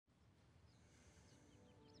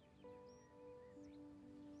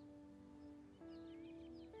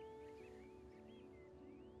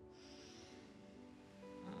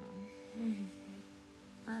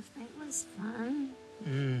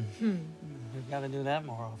we've got to do that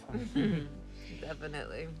more often.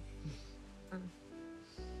 Definitely.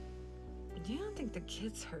 You don't think the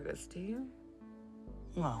kids heard us, do you?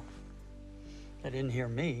 Well, they didn't hear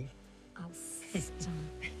me. Oh, stop.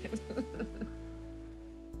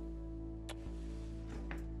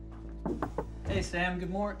 Hey, Sam, good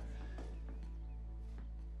morning.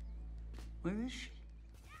 Where is she?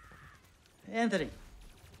 Anthony,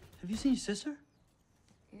 have you seen your sister?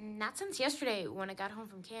 Not since yesterday when I got home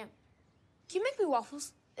from camp. Do you make me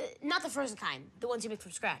waffles? Not the frozen kind, the ones you make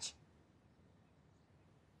from scratch.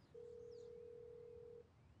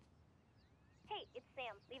 Hey, it's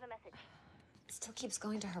Sam. Leave a message. It still keeps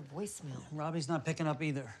going to her voicemail. Robbie's not picking up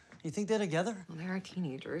either. You think they're together? Well, they are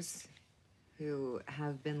teenagers who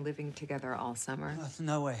have been living together all summer.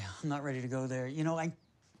 No way. I'm not ready to go there. You know, I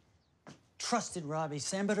trusted Robbie.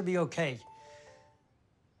 Sam better be okay.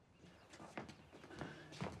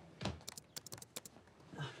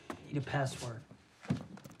 Need a password.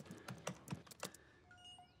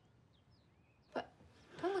 But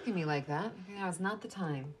don't look at me like that. Now is not the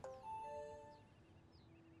time.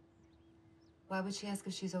 Why would she ask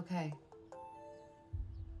if she's okay?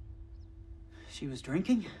 She was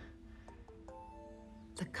drinking?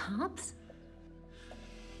 The cops?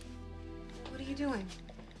 What are you doing?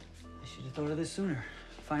 I should have thought of this sooner.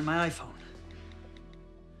 Find my iPhone.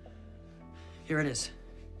 Here it is.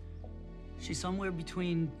 She's somewhere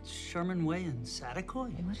between Sherman Way and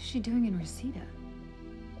Satakoy. What is she doing in Reseda?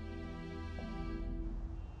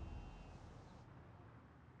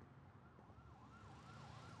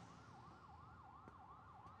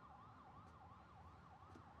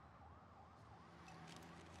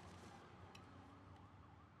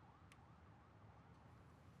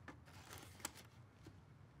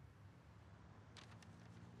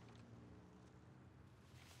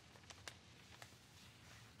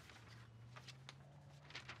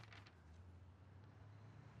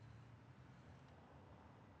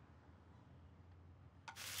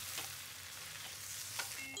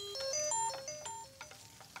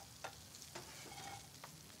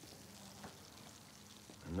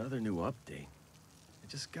 Another new update. I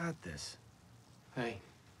just got this. Hey.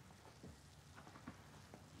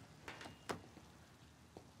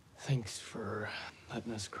 Thanks for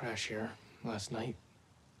letting us crash here last night.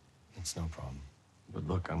 It's no problem. But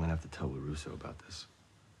look, I'm gonna have to tell LaRusso about this.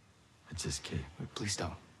 It's his kid. Wait, please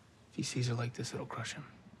don't. If he sees her like this, it'll crush him.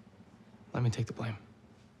 Let me take the blame.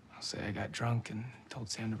 I'll say I got drunk and told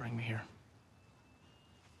Sam to bring me here.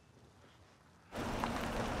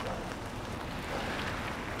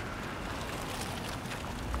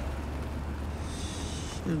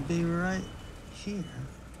 Should be right here.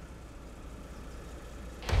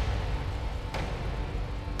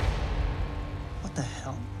 What the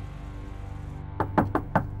hell?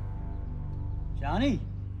 Johnny?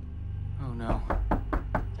 Oh, no.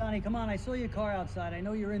 Johnny, come on. I saw your car outside. I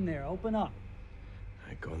know you're in there. Open up. All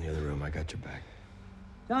right, go in the other room. I got your back.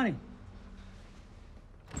 Johnny.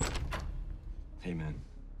 Hey, man.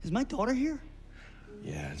 Is my daughter here?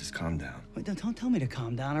 Yeah, just calm down. Wait, don't tell me to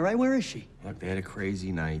calm down, all right? Where is she? Look, they had a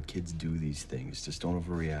crazy night. Kids do these things. Just don't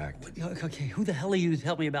overreact. Okay, who the hell are you to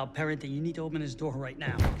tell me about parenting? You need to open this door right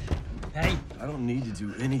now. Hey? I don't need to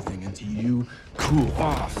do anything until you cool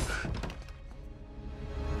off.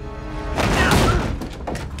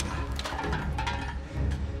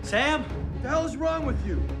 Sam? What the hell is wrong with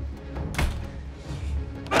you?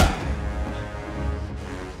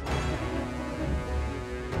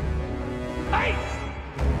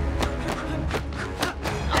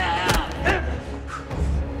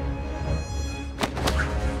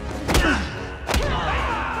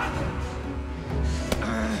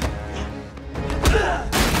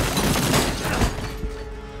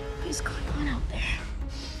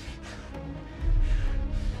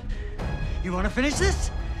 You want to finish this?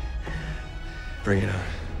 Bring it on.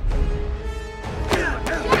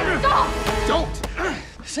 Stop! Don't!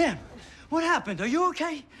 Sam, what happened? Are you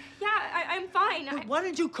okay? Yeah, I'm fine. Why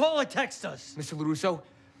didn't you call or text us? Mr. LaRusso,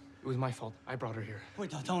 it was my fault. I brought her here.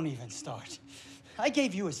 Wait, don't even start. I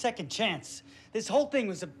gave you a second chance. This whole thing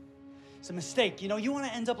was a mistake. You know, you want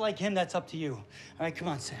to end up like him, that's up to you. All right, come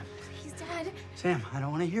on, Sam. Please, Dad. Sam, I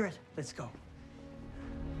don't want to hear it. Let's go.